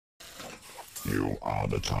You are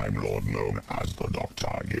the Time Lord known as the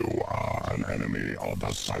Doctor. You are an enemy of the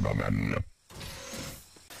Cybermen.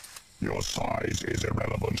 Your size is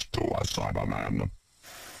irrelevant to a Cyberman.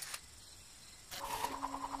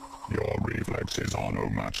 Your reflexes are no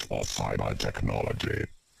match for cyber technology.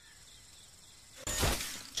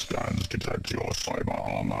 Scans detect your cyber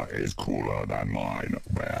armor is cooler than mine.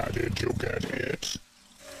 Where did you get it?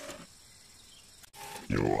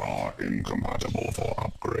 You are incompatible for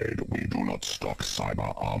upgrade. We do not stock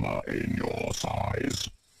cyber armor in your size.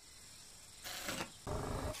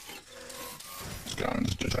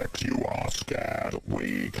 Scans detect you are scared.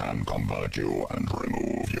 We can convert you and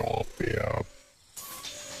remove your fear.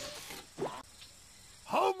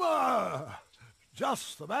 Homer!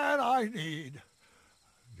 Just the man I need.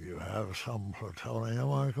 Do you have some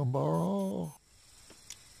plutonium I can borrow?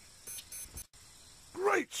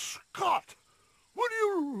 Great Scott! Would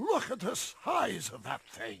you look at the size of that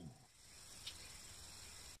thing?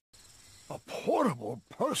 A portable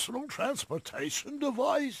personal transportation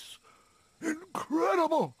device?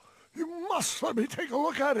 Incredible! You must let me take a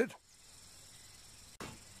look at it.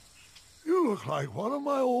 You look like one of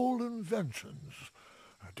my old inventions.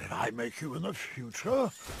 Did I make you in the future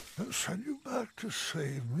and send you back to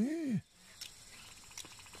save me?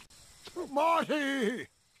 Marty!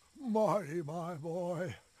 Marty, my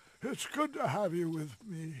boy. It's good to have you with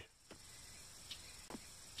me.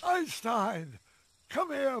 Einstein,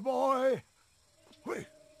 come here, boy. Wait,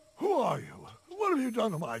 who are you? What have you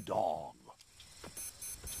done to my dog?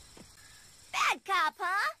 Bad cop,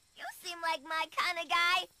 huh? You seem like my kind of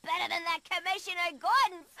guy. Better than that Commissioner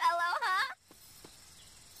Gordon fellow, huh?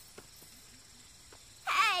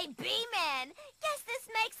 Hey, B-Man, guess this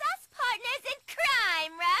makes us partners in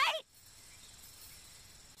crime, right?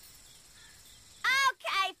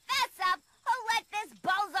 Okay, fess up. Who let this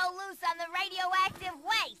bozo loose on the radioactive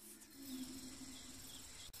waste?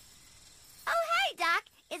 Oh, hey, Doc.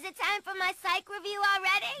 Is it time for my psych review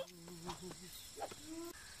already?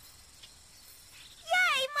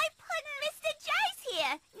 Yay, my puddin' Mr. J's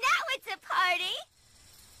here. Now it's a party.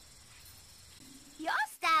 Your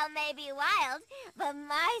style may be wild, but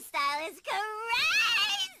my style is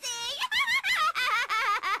crazy!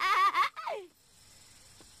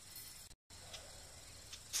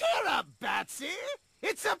 Cheer up, Batsy!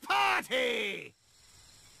 It's a party!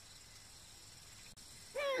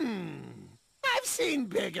 I've seen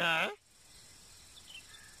bigger.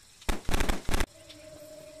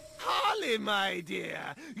 Holly, my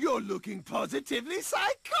dear, you're looking positively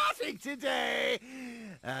psychotic today.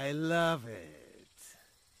 I love it.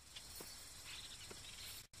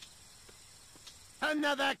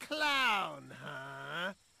 Another clown,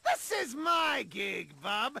 huh? This is my gig,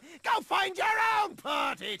 bub. Go find your own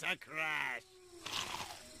party to crash.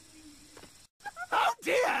 Oh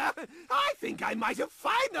dear! I think I might have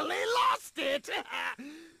finally lost it!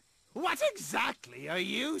 What exactly are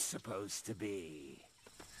you supposed to be?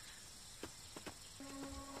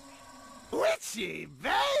 Witchy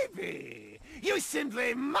baby! You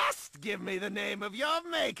simply must give me the name of your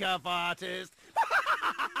makeup artist!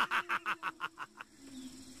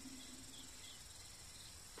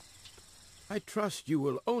 I trust you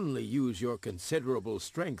will only use your considerable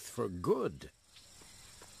strength for good.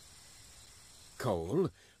 Cole,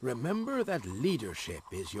 remember that leadership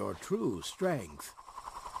is your true strength.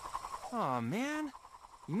 Aw, man.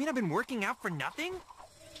 You mean I've been working out for nothing?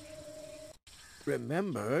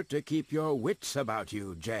 Remember to keep your wits about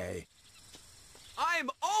you, Jay. I'm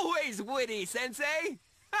always witty, Sensei!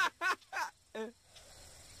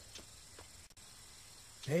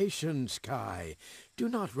 Patience, Kai. Do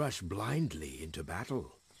not rush blindly into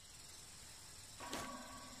battle.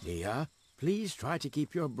 Nia, please try to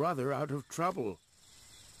keep your brother out of trouble.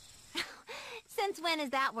 Since when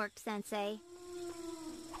has that worked, Sensei?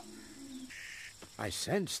 I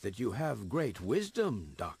sense that you have great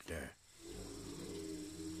wisdom, Doctor.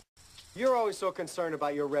 You're always so concerned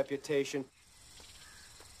about your reputation.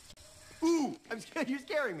 Ooh, you're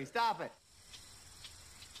scaring me. Stop it.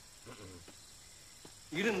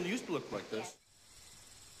 You didn't used to look like this.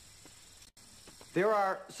 There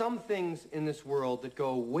are some things in this world that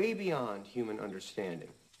go way beyond human understanding.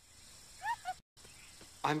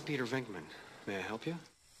 I'm Peter Venkman. May I help you?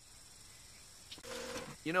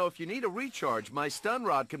 You know, if you need a recharge, my stun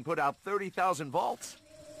rod can put out 30,000 volts.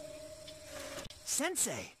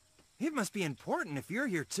 Sensei, it must be important if you're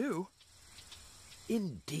here too.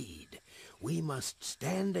 Indeed. We must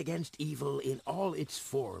stand against evil in all its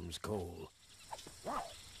forms, Cole.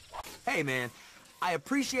 Hey, man. I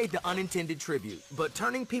appreciate the unintended tribute, but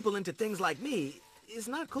turning people into things like me is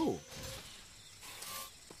not cool.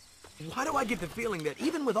 Why do I get the feeling that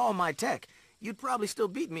even with all my tech, you'd probably still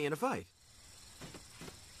beat me in a fight.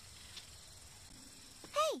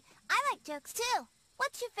 Hey, I like jokes too.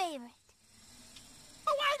 What's your favorite?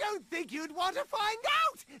 Oh, I don't think you'd want to find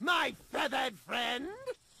out, my feathered friend.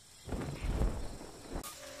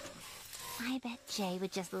 I bet Jay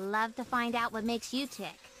would just love to find out what makes you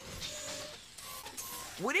tick.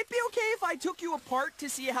 Would it be okay if I took you apart to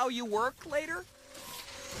see how you work later?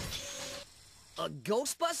 A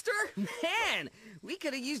Ghostbuster? Man, we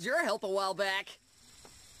could have used your help a while back.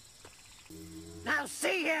 Now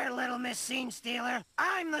see here, little Miss Scene Stealer.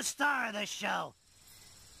 I'm the star of the show.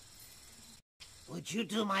 Would you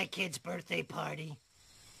do my kid's birthday party?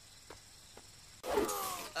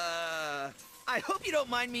 I hope you don't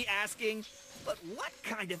mind me asking, but what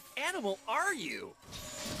kind of animal are you?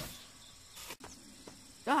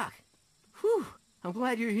 Doc, whew, I'm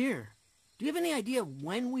glad you're here. Do you have any idea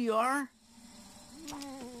when we are?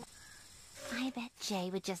 I bet Jay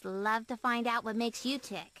would just love to find out what makes you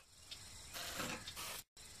tick.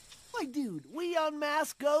 Why, dude, we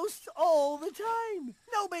unmask ghosts all the time.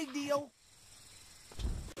 No big deal.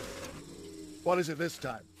 What is it this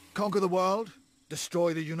time? Conquer the world?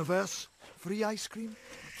 Destroy the universe? Free ice cream?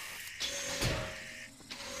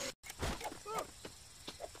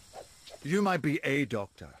 You might be a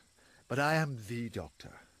doctor, but I am the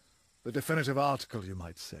doctor. The definitive article, you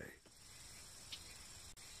might say.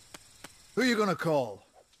 Who are you gonna call?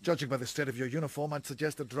 Judging by the state of your uniform, I'd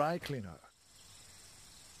suggest a dry cleaner.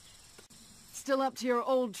 Still up to your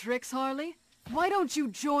old tricks, Harley? Why don't you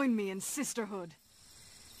join me in sisterhood?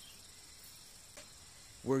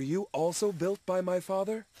 Were you also built by my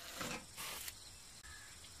father?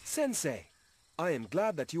 Sensei, I am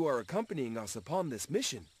glad that you are accompanying us upon this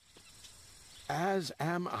mission. As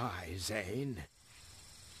am I, Zane.